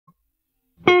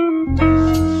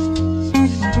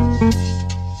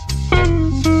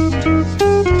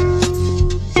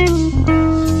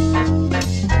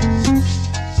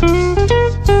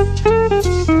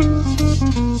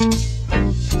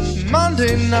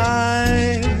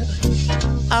night,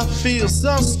 I feel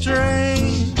so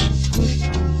strange.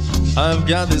 I've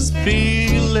got this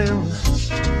feeling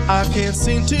I can't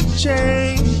seem to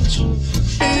change.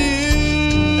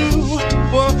 You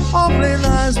were awfully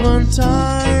nice one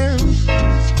time,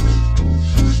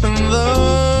 and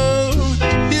though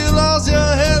you lost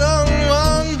your head on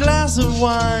one glass of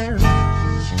wine,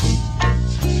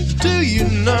 do you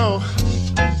know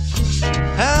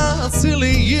how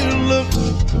silly you looked?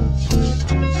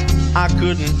 I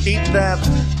couldn't eat that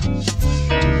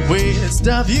weird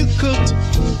stuff you cooked,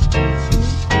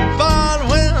 but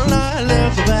when I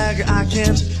look back, I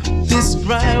can't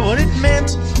describe what it meant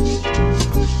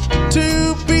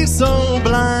to be so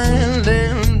blind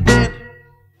and dead.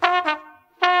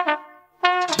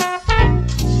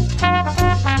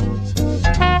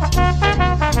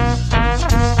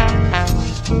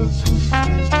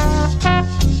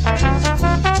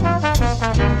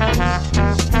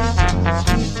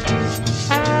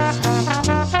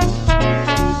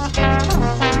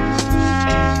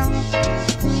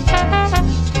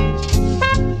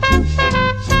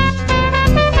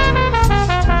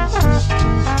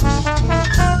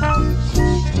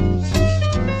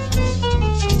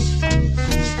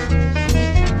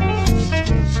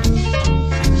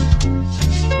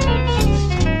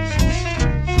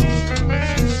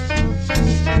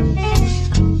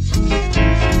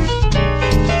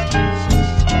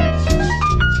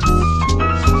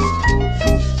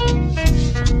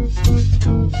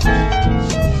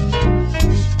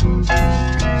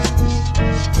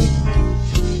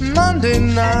 Monday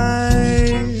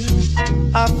night,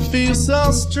 I feel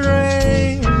so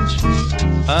strange.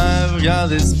 I've got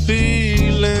this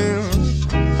feeling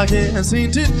I can't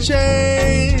seem to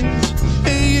change.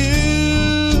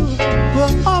 You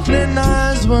were awfully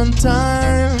nice one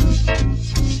time,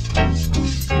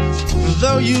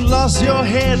 though you lost your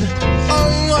head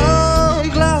on one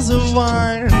glass of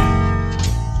wine.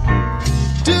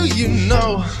 Do you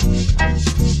know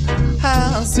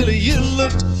how silly you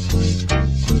looked?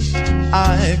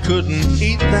 I couldn't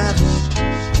eat that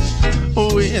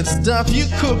weird stuff you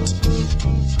cooked,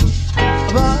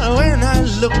 but when I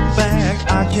look back,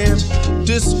 I can't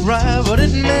describe what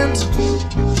it meant